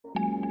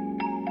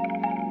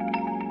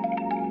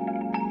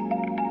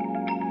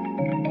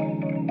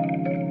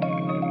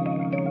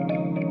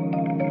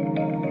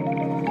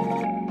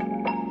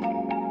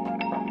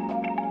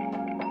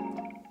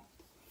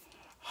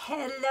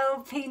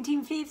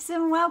painting peeps,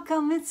 and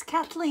welcome. It's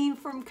Kathleen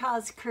from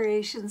COZ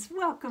Creations.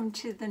 Welcome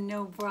to the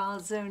No Bra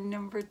Zone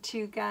number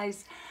 2,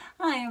 guys.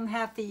 I am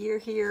happy you're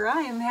here.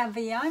 I am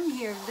happy I'm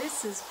here.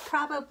 This is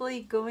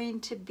probably going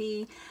to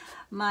be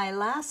my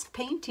last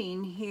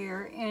painting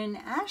here in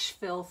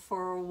Asheville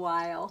for a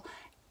while.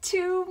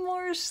 2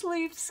 more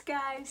sleeps,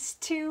 guys.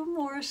 2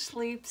 more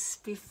sleeps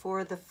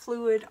before the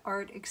fluid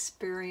art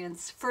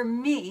experience for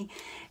me,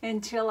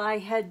 until I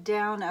head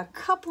down a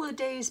couple of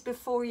days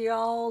before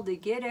y'all to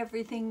get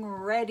everything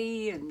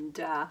ready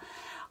and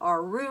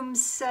our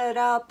rooms set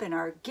up and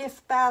our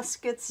gift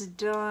baskets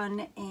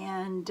done,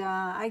 and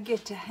I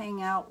get to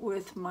hang out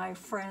with my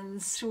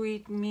friends,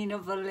 sweet Mina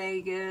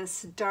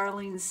Villegas,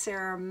 darling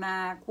Sarah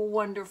Mack,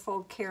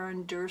 wonderful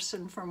Karen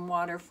Durson from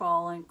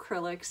Waterfall and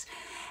Acrylics,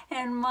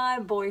 and my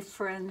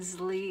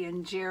boyfriends Lee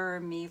and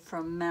Jeremy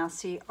from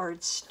Massey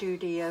Art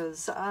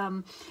Studios.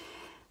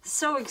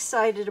 So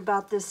excited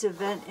about this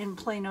event in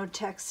Plano,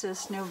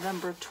 Texas,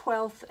 November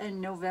 12th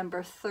and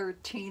November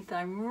 13th.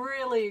 I'm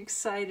really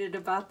excited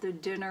about the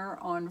dinner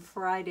on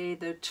Friday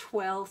the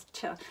 12th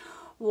to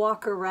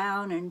walk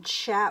around and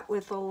chat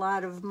with a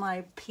lot of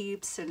my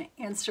peeps and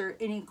answer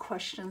any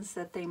questions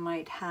that they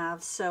might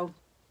have. So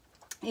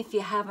if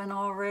you haven't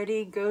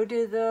already, go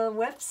to the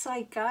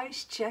website,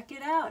 guys. Check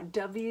it out,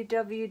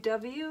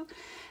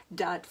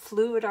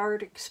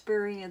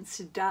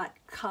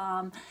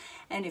 www.fluidartexperience.com.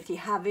 And if you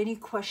have any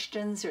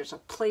questions, there's a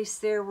place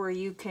there where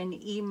you can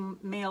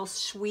email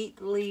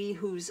Sweet Lee,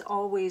 who's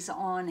always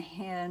on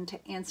hand to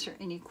answer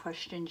any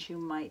questions you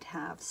might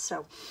have.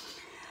 So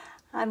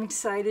I'm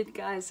excited,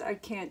 guys. I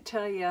can't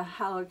tell you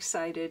how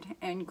excited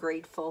and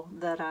grateful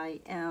that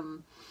I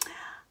am.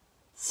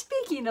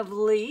 Speaking of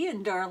Lee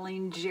and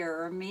darling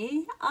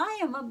Jeremy, I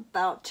am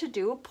about to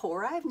do a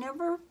pour I've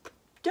never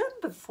done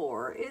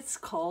before. It's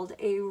called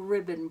a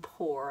ribbon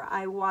pour.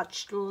 I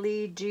watched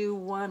Lee do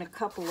one a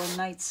couple of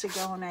nights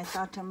ago, and I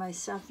thought to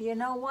myself, you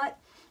know what?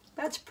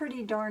 That's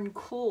pretty darn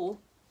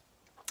cool.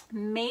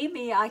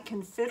 Maybe I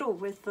can fiddle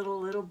with it a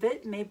little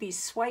bit, maybe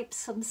swipe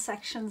some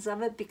sections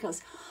of it,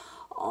 because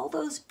all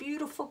those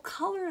beautiful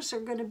colors are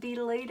going to be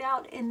laid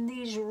out in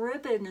these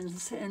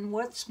ribbons, and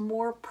what's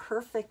more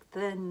perfect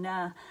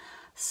than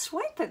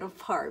swiping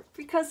apart,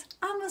 because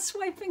I'm a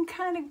swiping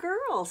kind of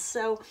girl.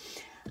 So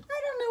I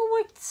don't know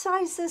what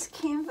size this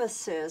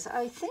canvas is.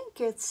 I think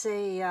it's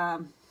a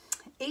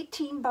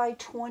 18 by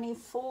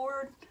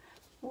 24.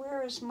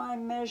 Where is my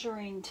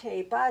measuring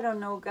tape? I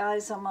don't know,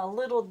 guys. I'm a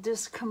little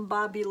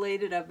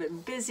discombobulated. I've been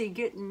busy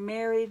getting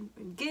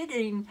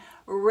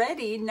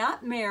ready,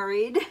 not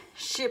married,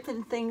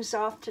 shipping things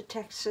off to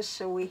Texas,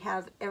 so we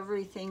have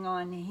everything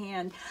on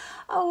hand.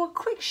 Oh, a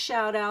quick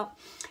shout out.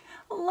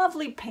 A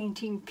lovely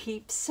painting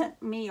peep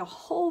sent me a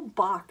whole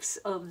box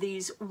of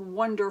these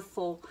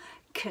wonderful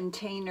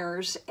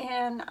containers,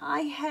 and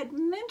I had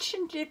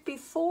mentioned it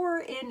before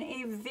in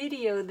a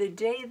video the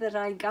day that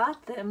I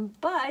got them,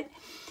 but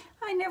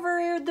I never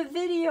aired the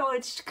video.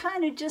 It's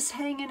kind of just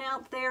hanging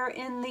out there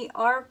in the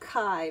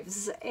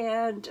archives,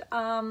 and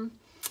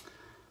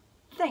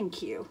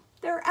thank you.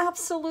 They're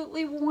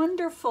absolutely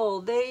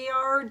wonderful. They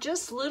are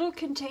just little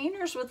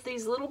containers with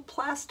these little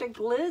plastic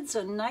lids,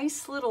 a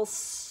nice little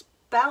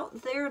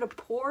spout there to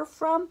pour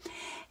from,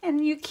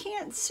 and you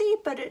can't see,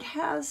 but it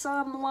has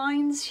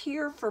lines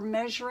here for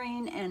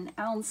measuring and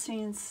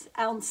ounces.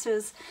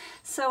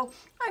 So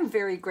I'm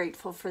very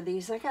grateful for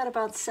these. I got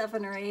about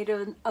 7 or 8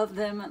 of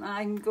them, and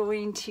I'm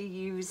going to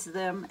use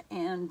them.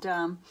 And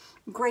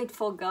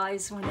grateful,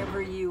 guys,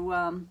 whenever you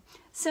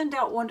send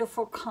out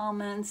wonderful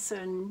comments,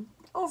 and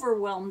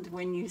overwhelmed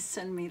when you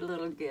send me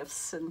little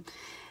gifts. And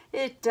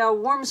it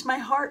warms my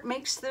heart,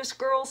 makes this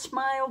girl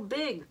smile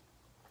big.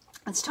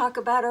 Let's talk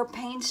about our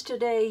paints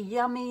today.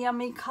 Yummy,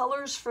 yummy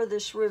colors for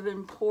this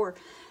ribbon pour.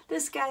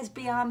 This guy's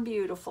beyond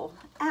beautiful.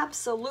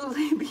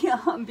 Absolutely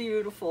beyond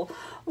beautiful.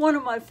 One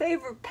of my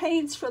favorite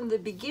paints from the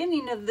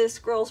beginning of this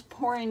girl's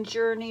pouring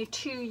journey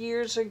 2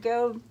 years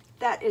ago.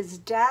 That is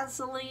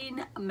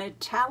Dazzling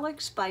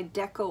Metallics by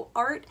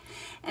DecoArt,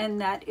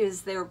 and that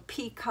is their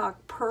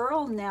Peacock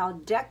Pearl. Now,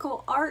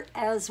 DecoArt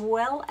as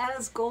well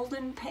as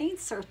Golden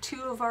Paints are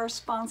 2 of our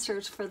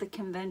sponsors for the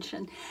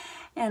convention,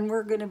 and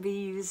we're going to be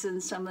using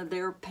some of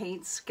their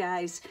paints,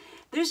 guys.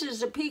 This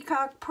is a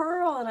Peacock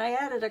Pearl, and I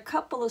added a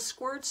couple of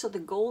squirts of the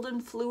Golden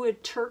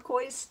Fluid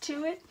Turquoise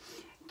to it,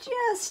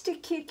 just to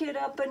kick it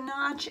up a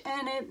notch,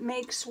 and it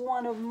makes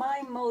one of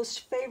my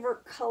most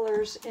favorite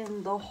colors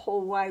in the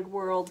whole wide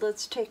world.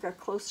 Let's take a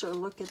closer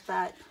look at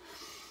that.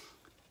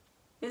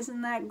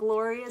 Isn't that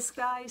glorious,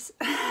 guys?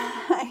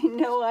 I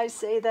know I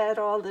say that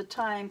all the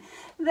time.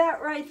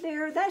 That right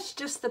there, that's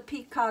just the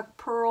Peacock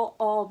Pearl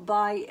all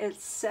by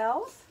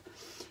itself.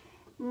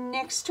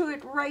 Next to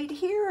it right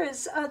here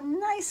is a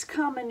nice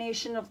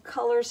combination of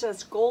colors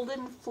as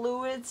Golden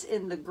Fluids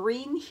in the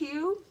green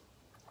hue.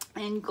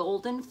 and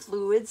golden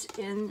fluids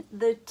in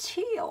the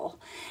teal.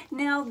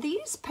 Now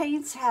these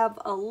paints have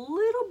a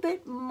little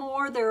bit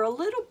more, they're a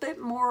little bit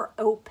more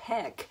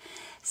opaque.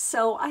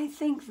 So I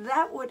think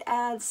that would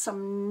add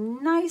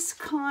some nice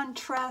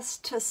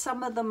contrast to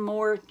some of the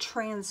more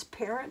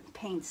transparent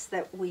paints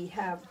that we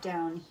have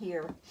down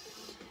here.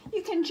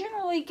 You can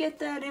generally get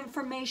that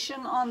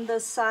information on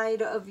the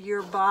side of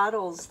your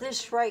bottles.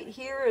 This right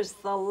here is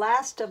the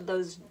last of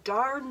those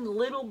darn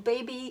little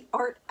baby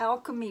Art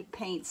Alchemy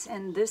paints,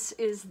 and this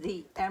is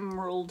the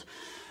emerald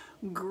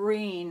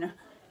green.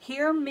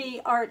 Hear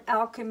me, Art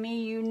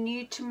Alchemy, you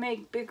need to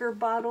make bigger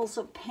bottles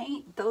of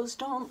paint. Those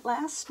don't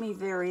last me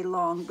very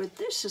long, but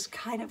this has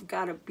kind of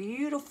got a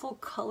beautiful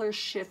color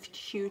shift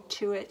hue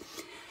to it.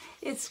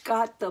 It's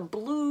got the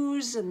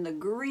blues and the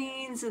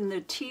greens and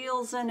the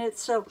teals in it,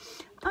 so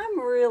I'm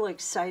real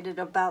excited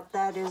about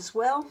that as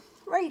well.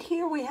 Right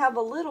here we have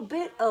a little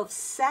bit of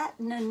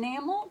satin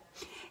enamel,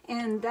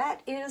 and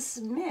that is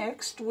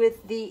mixed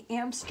with the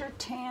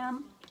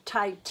Amsterdam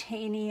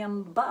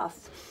titanium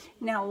buff.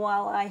 Now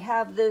while I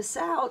have this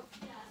out,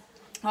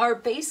 our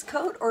base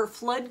coat or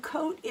flood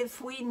coat, if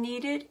we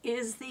need it,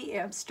 is the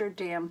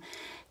Amsterdam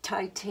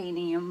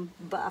titanium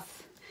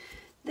buff.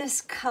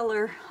 This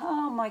color,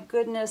 oh my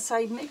goodness,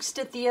 I mixed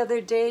it the other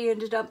day,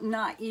 ended up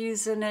not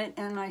using it,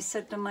 and I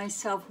said to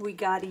myself, we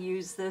got to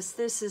use this.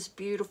 This is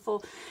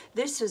beautiful.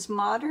 This is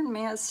Modern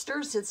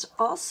Masters. It's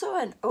also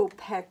an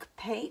opaque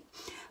paint,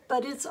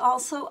 but it's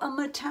also a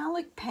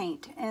metallic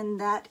paint,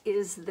 and that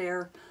is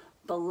their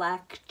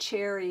Black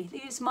Cherry.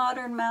 These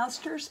Modern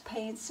Masters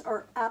paints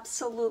are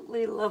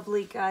absolutely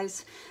lovely,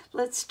 guys.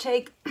 Let's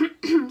take,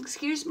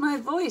 excuse my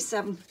voice,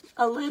 I'm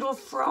a little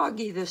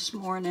froggy this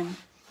morning.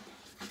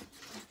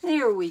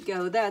 There we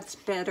go, that's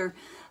better.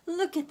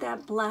 Look at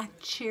that Black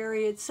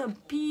Cherry. It's a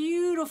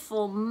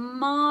beautiful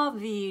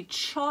mauve-y,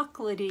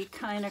 chocolatey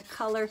kind of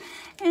color.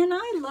 And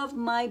I love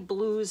my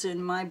blues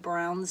and my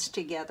browns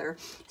together.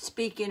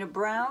 Speaking of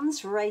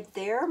browns, right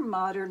there,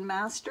 Modern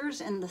Masters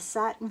in the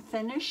satin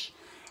finish.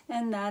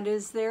 And that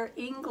is their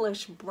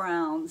English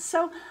brown.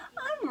 So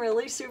I'm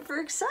really super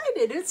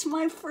excited. It's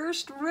my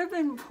first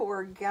ribbon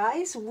pour,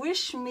 guys.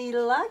 Wish me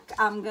luck.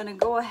 I'm gonna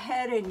go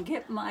ahead and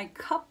get my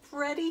cup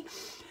ready.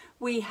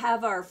 We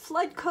have our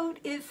flood coat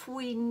if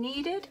we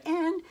need it,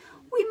 and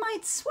we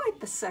might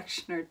swipe a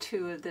section or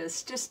two of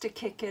this just to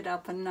kick it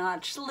up a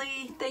notch.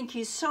 Lee, thank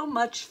you so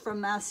much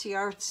from Massey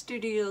Art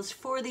Studios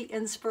for the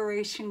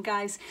inspiration,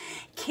 guys.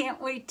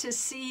 Can't wait to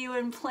see you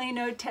in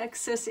Plano,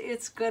 Texas.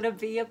 It's gonna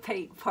be a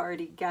paint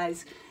party,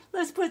 guys.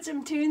 Let's put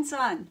some tunes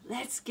on.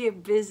 Let's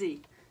get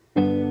busy.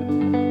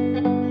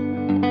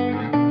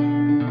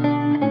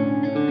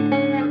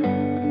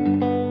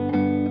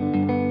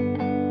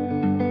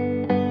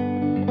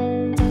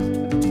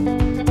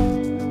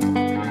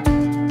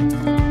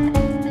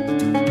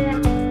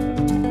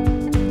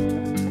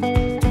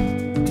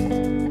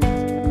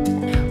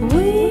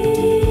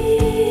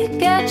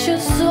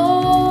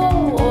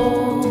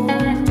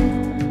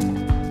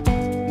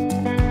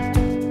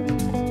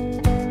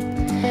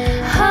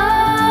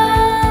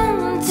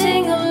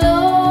 Hunting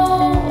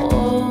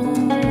alone.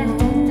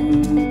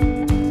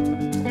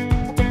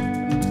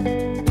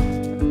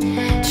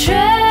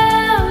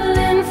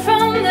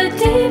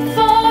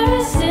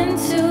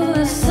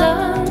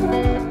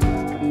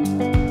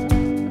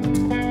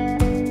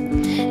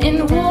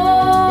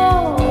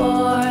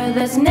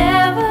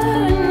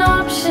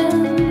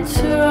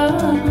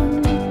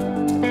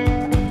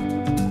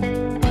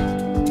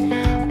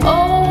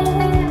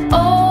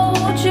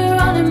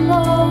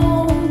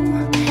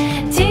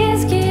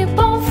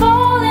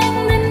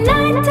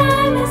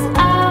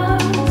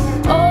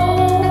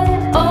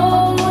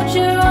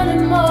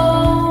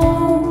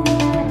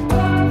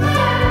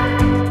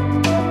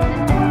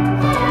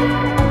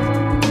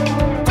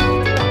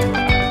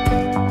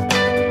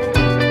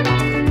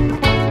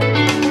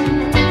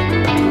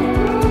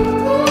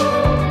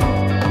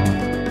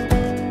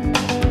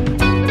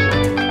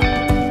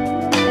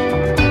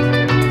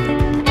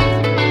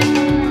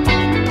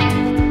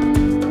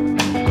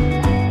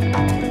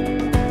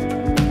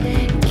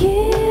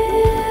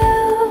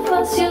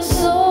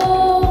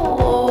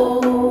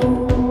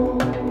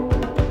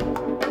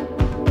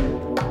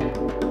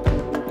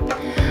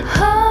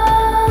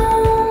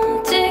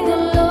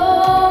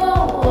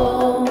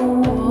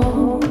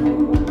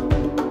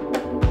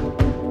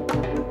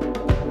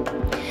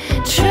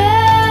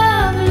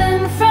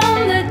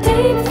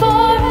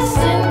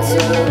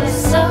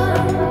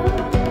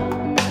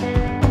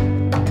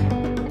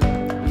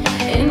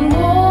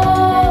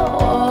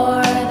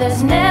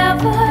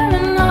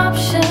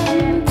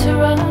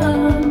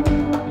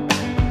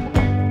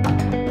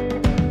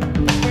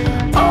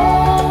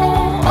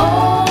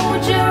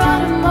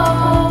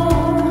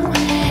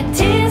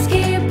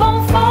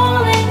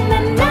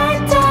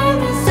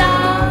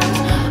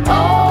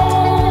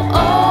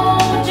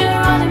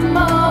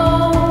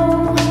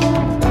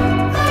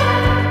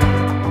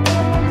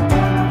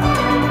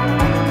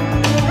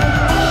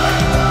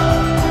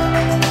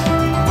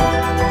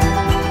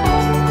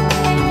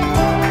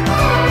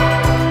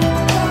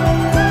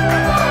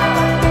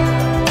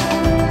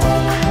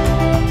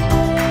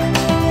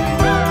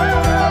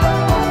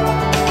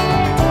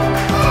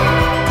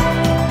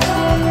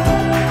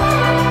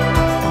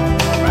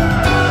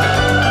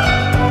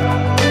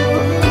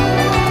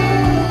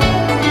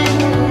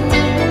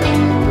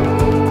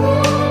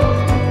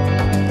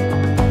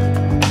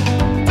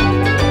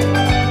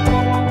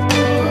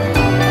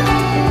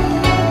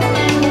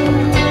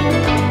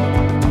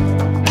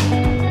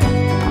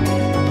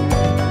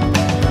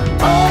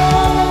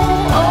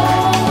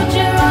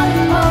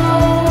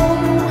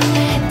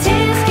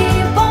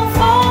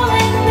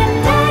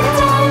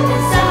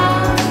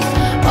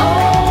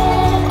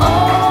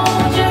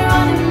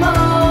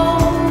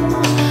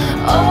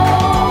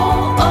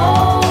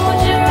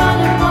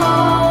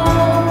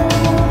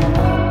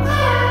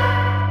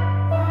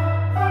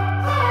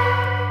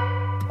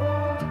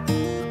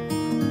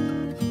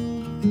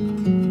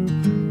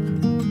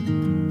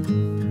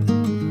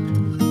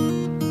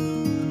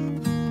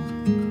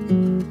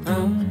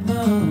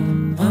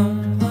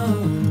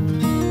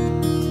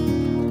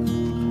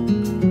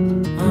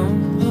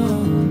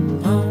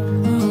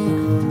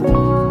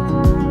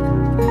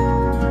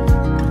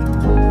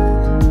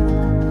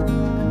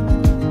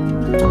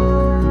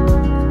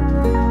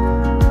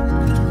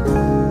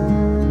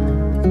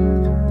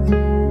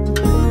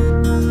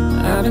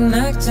 I've been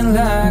acting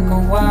like a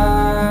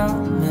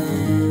wild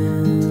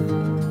man,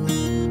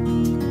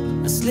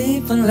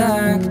 sleeping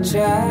like a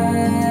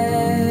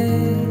child.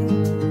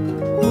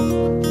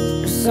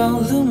 You're so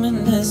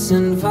luminous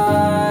and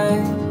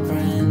vibrant,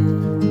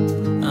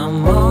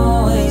 I'm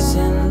always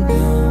in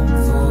bloom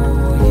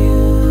for you.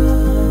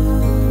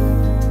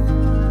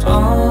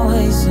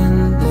 Always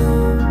in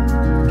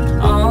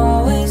bloom,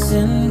 always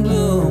in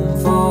bloom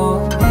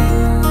for you.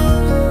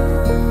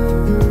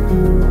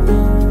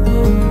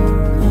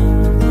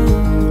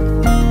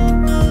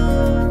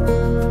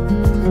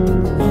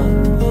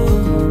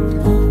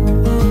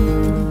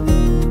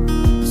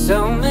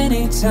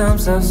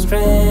 Times I've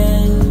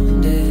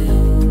stranded,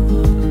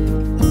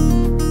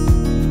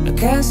 a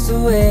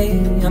castaway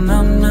on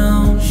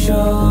unknown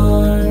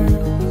shore,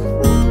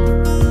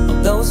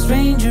 although a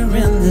stranger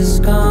in this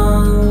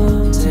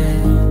continent,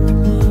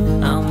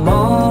 I'm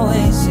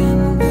always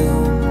in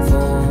bloom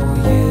for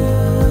you.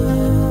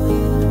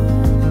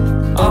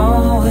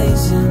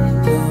 Always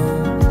in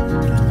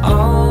bloom,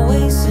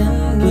 always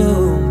in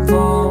bloom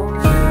for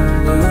you.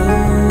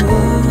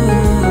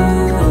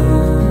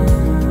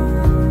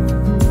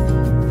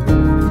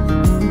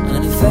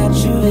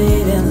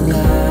 Infatuated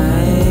light,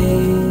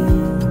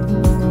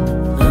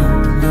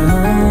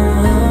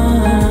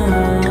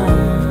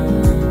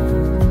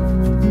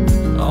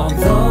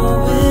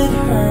 although it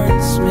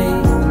hurts me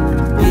to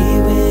be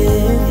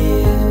with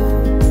you,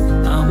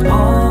 I'm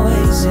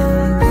always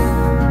in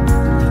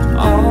bloom,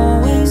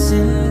 always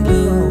in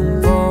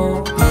bloom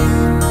for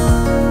you,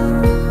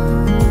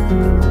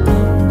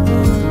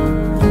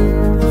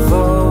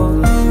 for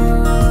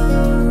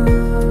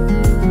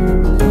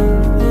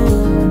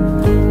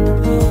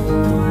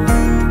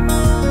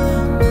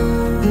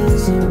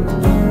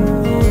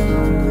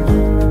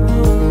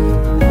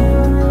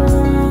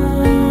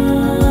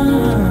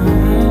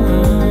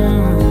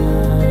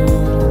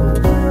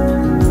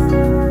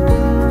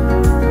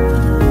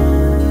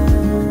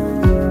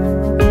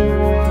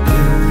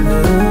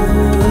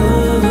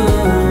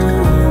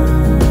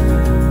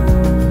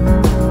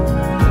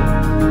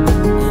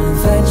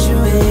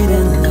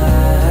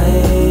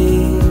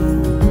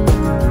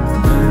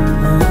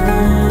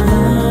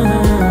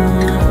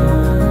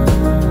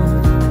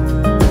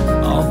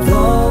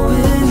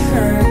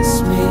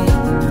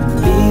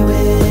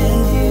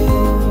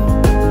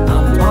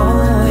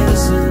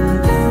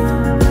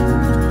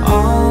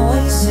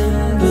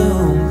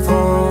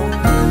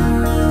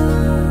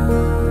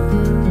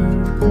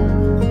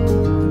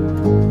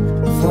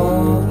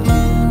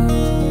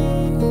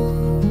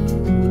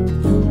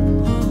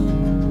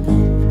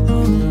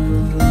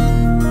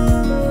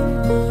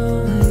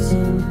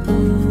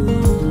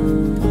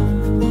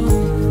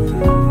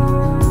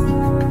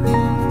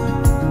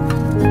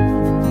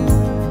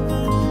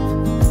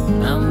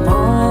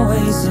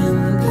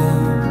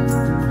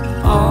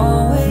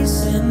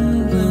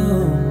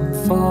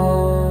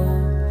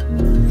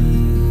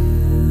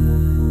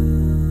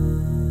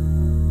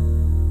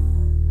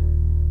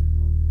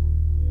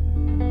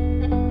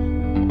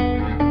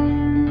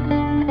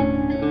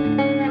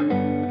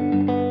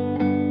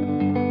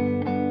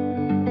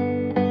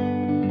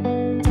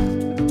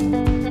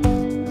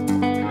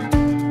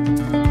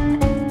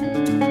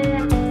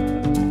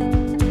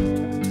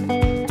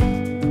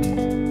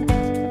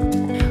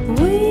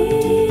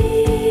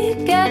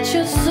We got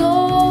your soul.